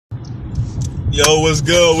Yo, what's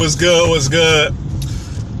good? What's good? What's good?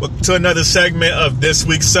 Welcome to another segment of This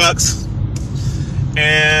Week Sucks.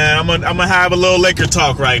 And I'm gonna have a little Laker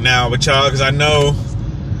talk right now with y'all because I know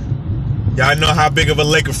y'all know how big of a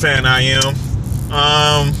Laker fan I am.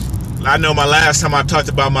 I know my last time I talked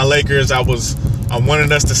about my Lakers, I wanted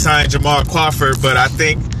us to sign Jamal Crawford, but I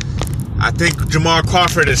think Jamal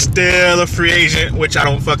Crawford is still a free agent, which I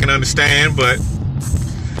don't fucking understand. But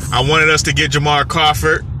I wanted us to get Jamal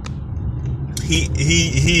Crawford.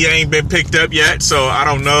 He ain't been picked up yet, so I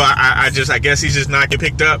don't know. I guess he's just not getting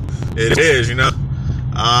picked up. It is, you know.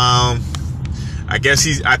 I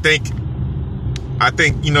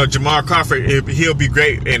think you know, Jamal Crawford, he'll be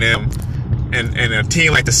great in a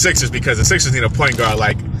team like the Sixers, because the Sixers need a point guard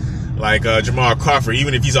like Jamal Crawford.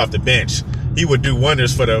 Even if he's off the bench, he would do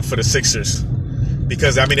wonders for the Sixers,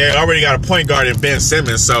 because I mean they already got a point guard in Ben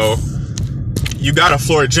Simmons, so you got a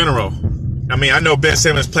floor general. I mean, I know Ben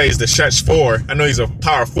Simmons plays the stretch four. I know he's a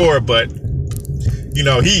power forward, but you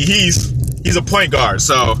know he's a point guard.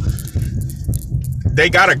 So they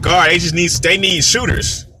got a guard. They need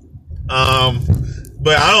shooters.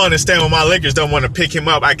 But I don't understand why my Lakers don't want to pick him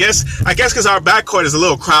up. I guess because our backcourt is a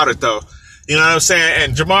little crowded, though. You know what I'm saying?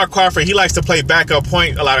 And Jamal Crawford, he likes to play backup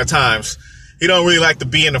point a lot of times. He don't really like to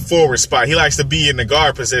be in the forward spot. He likes to be in the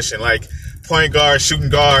guard position, like point guard, shooting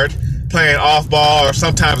guard, playing off ball, or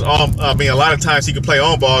sometimes on. I mean, a lot of times he can play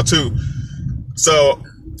on ball too. So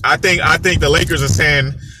I think the Lakers are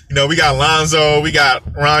saying, you know, we got Lonzo, we got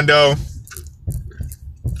Rondo,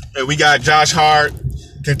 and we got Josh Hart,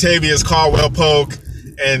 Kentavious Caldwell-Pope,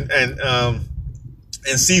 and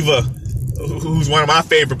Siva, who's one of my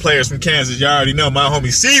favorite players from Kansas. You already know my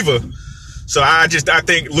homie Siva. So I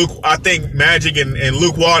think Magic and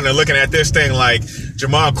Luke Walton are looking at this thing like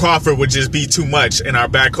Jamal Crawford would just be too much in our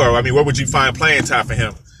backcourt. I mean, where would you find playing time for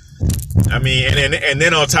him? I mean, and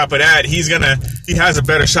then on top of that, he has a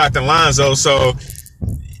better shot than Lonzo, so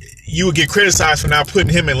you would get criticized for not putting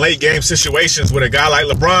him in late game situations with a guy like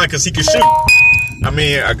LeBron because he can shoot. I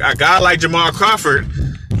mean, a guy like Jamal Crawford,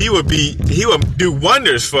 he would do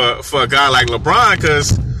wonders for a guy like LeBron,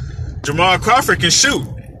 because Jamal Crawford can shoot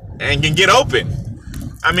and can get open.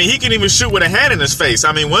 I mean, he can even shoot with a hand in his face.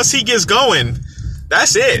 I mean, once he gets going,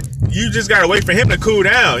 that's it. You just gotta wait for him to cool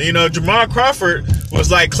down. You know, Jamal Crawford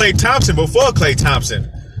was like Klay Thompson before Klay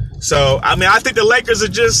Thompson. So, I mean, I think the Lakers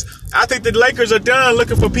are done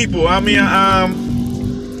looking for people. I mean,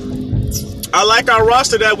 I like our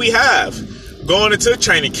roster that we have going into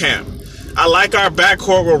training camp. I like our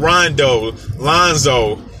backcourt with Rondo,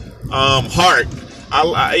 Lonzo, Hart.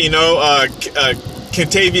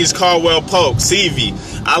 Kentavious Caldwell-Pope, CV.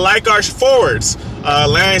 I like our forwards,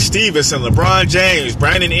 Lance Stevenson, LeBron James,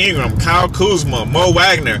 Brandon Ingram, Kyle Kuzma, Mo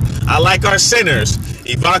Wagner. I like our centers,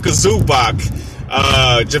 Ivica Zubac,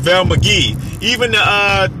 JaVale McGee, even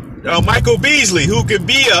Michael Beasley, who could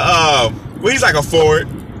be he's like a forward.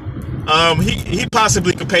 He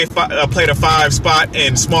possibly could play the 5 spot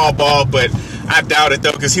in small ball, but I doubt it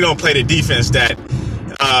though, because he don't play the defense that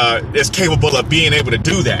is capable of being able to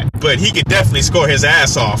do that. But he could definitely score his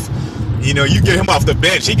ass off. You know, you get him off the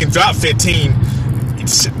bench, he can drop 15,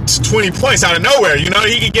 20 points out of nowhere. You know,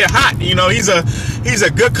 he can get hot. You know, he's a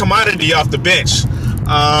good commodity off the bench.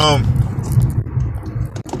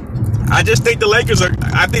 I just think the Lakers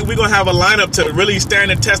I think we're gonna have a lineup to really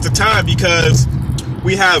stand the test of time, because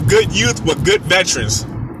we have good youth with good veterans,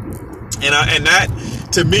 and that,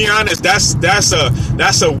 to be honest, that's a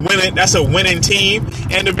winning team,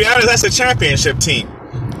 and to be honest, that's a championship team.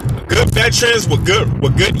 Good veterans with good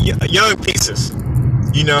young pieces,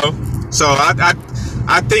 you know. So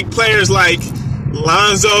I think players like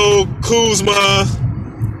Lonzo, Kuzma,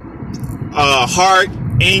 Hart,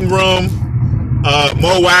 Ingram,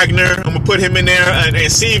 Mo Wagner, I'm gonna put him in there, and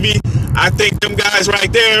CV. I think them guys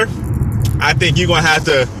right there, I think you're gonna have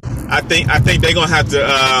to. I think they're gonna have to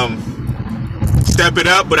step it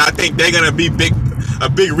up. But I think they're gonna be a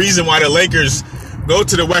big reason why the Lakers go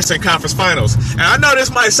to the Western Conference Finals. And I know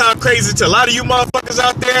this might sound crazy to a lot of you motherfuckers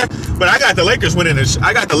out there, but I got the Lakers winning this.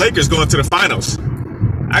 I got the Lakers going to the finals.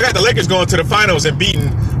 I got the Lakers going to the finals and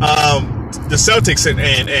beating the Celtics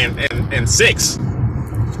in 6.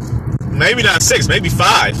 Maybe not 6, maybe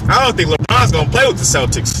 5. I don't think LeBron's gonna play with the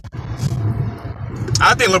Celtics.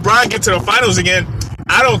 I think LeBron get to the finals again.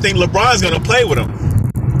 I don't think LeBron's gonna play with them.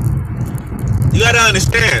 You gotta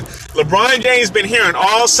understand, LeBron James been hearing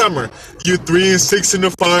all summer, you're 3-6 in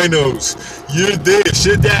the finals, you're this,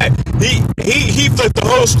 you're that. He flipped the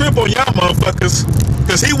whole script on y'all motherfuckers,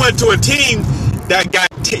 because he went to a team that got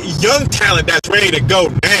young talent that's ready to go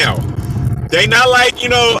now. They not like, you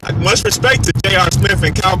know, much respect to J.R. Smith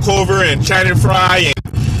and Cal Culver and Channing Frye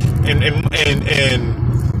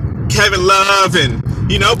and Kevin Love, and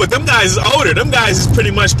but them guys is older. Them guys is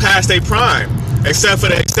pretty much past their prime, except for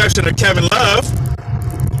the exception of Kevin Love.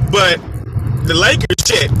 But the Lakers,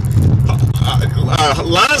 shit,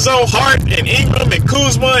 Lonzo, Hart, and Ingram, and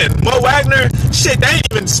Kuzma, and Mo Wagner, shit, they ain't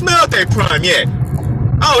even smelled their prime yet.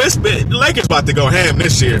 Oh, the Lakers about to go ham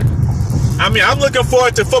this year. I mean, I'm looking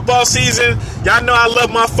forward to football season. Y'all know I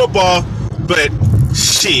love my football, but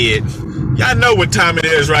shit, y'all know what time it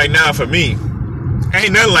is right now for me.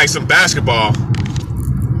 Ain't nothing like some basketball.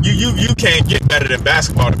 You can't get better than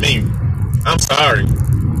basketball to me. I'm sorry.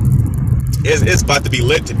 It's about to be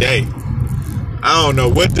lit today. I don't know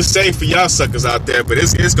what to say for y'all suckers out there, but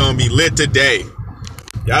it's gonna be lit today.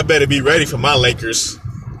 Y'all better be ready for my Lakers.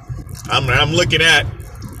 I'm looking at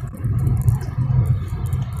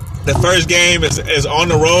the first game is on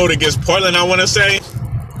the road against Portland, I want to say.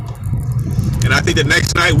 And I think the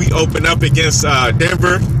next night we open up against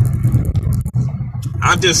Denver.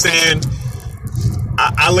 I'm just saying,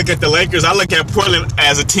 I look at the Lakers. I look at Portland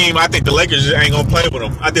as a team. I think the Lakers just ain't going to play with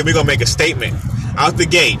them. I think we're going to make a statement out the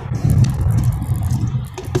gate.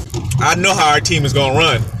 I know how our team is going to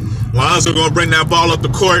run. Lonzo going to bring that ball up the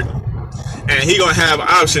court, and he going to have an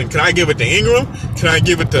option. Can I give it to Ingram? Can I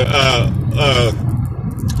give it to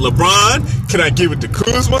LeBron? Can I give it to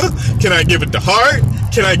Kuzma? Can I give it to Hart?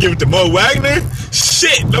 Can I give it to Mo Wagner?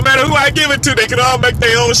 Shit, no matter who I give it to, they can all make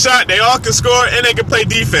their own shot. They all can score, and they can play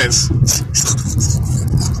defense.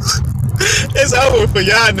 It's over for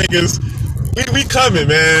y'all niggas. We coming,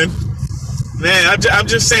 man. Man, I'm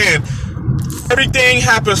just saying, everything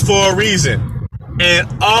happens for a reason. And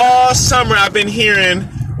all summer I've been hearing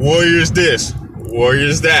Warriors this,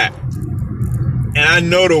 Warriors that. And I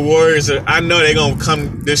know the Warriors I know they're going to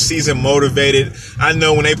come this season motivated. I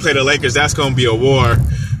know when they play the Lakers, that's going to be a war.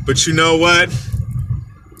 But you know what?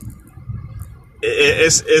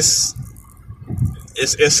 It's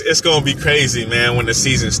going to be crazy, man, when the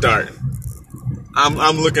season starts.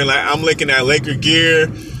 I'm looking at Laker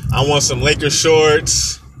gear. I want some Laker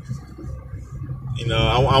shorts.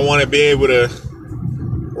 I want to be able to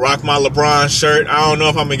rock my LeBron shirt. I don't know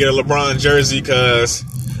if I'm going to get a LeBron jersey because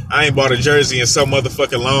I ain't bought a jersey in so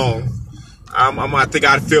motherfucking long. I think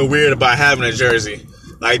I'd feel weird about having a jersey.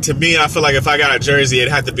 Like, to me, I feel like if I got a jersey,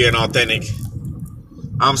 it'd have to be an authentic.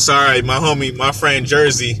 I'm sorry, my friend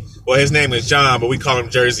Jersey, well, his name is John, but we call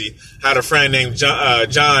him Jersey, had a friend named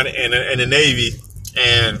John in the Navy,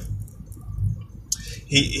 and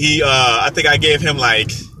he I think I gave him like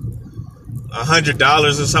 $100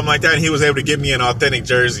 or something like that, and he was able to give me an authentic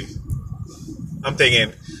jersey. I'm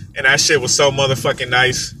thinking, and that shit was so motherfucking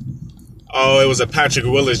nice. Oh, it was a Patrick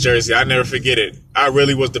Willis jersey. I never forget it. I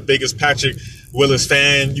really was the biggest Patrick Willis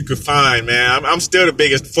fan you could find, man. I'm still the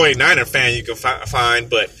biggest 49er fan you can find,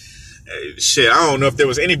 but shit, I don't know if there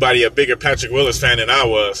was anybody a bigger Patrick Willis fan than I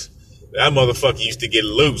was. That motherfucker used to get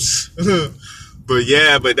loose. But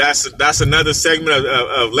yeah, but that's another segment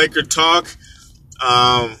of Laker talk.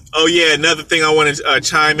 Oh yeah, another thing I want to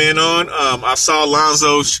chime in on. I saw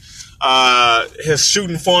Lonzo's his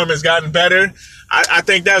shooting form has gotten better. I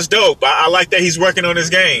think that's dope. I like that he's working on his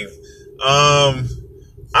game.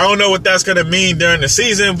 I don't know what that's gonna mean during the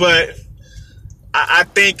season, but I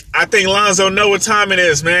think Lonzo know what time it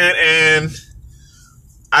is, man, and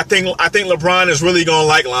I think LeBron is really gonna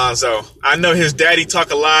like Lonzo. I know his daddy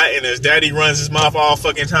talk a lot, and his daddy runs his mouth all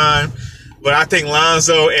fucking time, but I think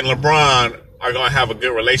Lonzo and LeBron are gonna have a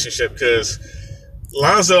good relationship because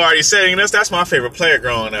Lonzo already said, that's my favorite player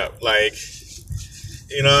growing up. Like,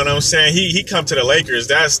 you know what I'm saying? He come to the Lakers.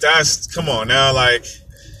 That's come on now. Like,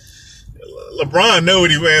 LeBron knew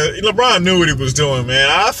what he was doing, man.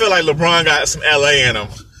 I feel like LeBron got some LA in him.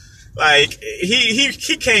 Like,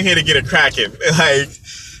 he came here to get a cracking. Like,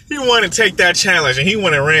 he wanted to take that challenge and he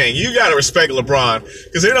wanted to ring. You gotta respect LeBron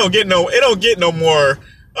because it don't get no more.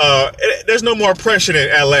 There's no more pressure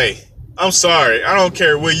in LA. I'm sorry. I don't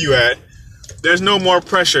care where you at. There's no more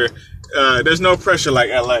pressure. There's no pressure like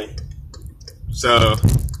LA. So,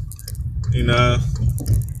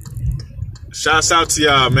 shouts out to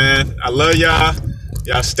y'all, man. I love y'all.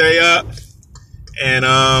 Y'all stay up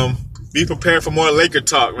and be prepared for more Laker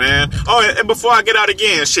talk, man. Oh, and before I get out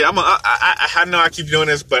again, shit, I know I keep doing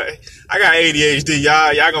this, but I got ADHD.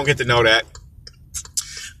 Y'all gonna get to know that.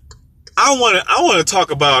 I want to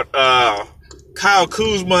talk about Kyle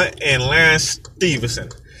Kuzma and Lance Stevenson.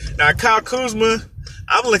 Now, Kyle Kuzma,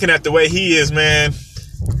 I'm looking at the way he is, man.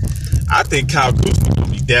 I think Kyle Kuzma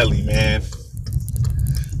gonna be deadly, man.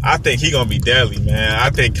 I think he gonna be deadly, man. I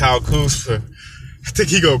think Kyle Kuzma,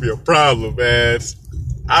 he gonna be a problem, man.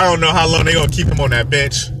 I don't know how long they gonna keep him on that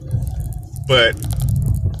bench, but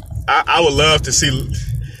I would love to see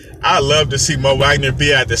I love to see Mo Wagner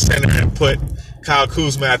be at the center and put Kyle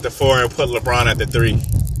Kuzma at the 4 and put LeBron at the 3.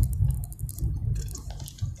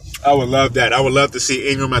 I would love that. I would love to see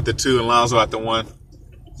Ingram at the 2 and Lonzo at the 1.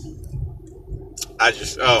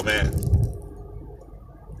 Oh man.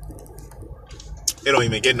 It don't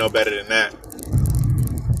even get no better than that.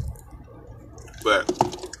 But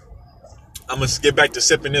I'm going to get back to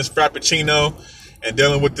sipping this Frappuccino and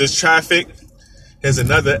dealing with this traffic. Here's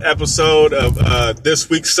another episode of This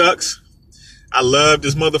Week Sucks. I love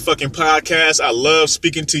this motherfucking podcast. I love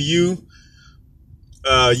speaking to you.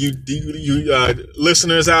 You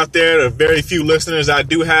listeners out there, the very few listeners I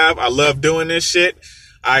do have. I love doing this shit.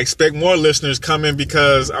 I expect more listeners coming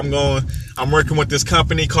because I'm working with this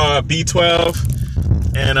company called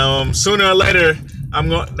B12, and sooner or later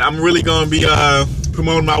I'm really gonna be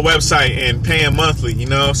promoting my website and paying monthly, you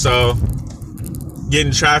know, so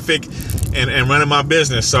getting traffic and running my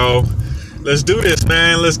business. So let's do this,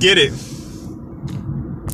 man. Let's get it.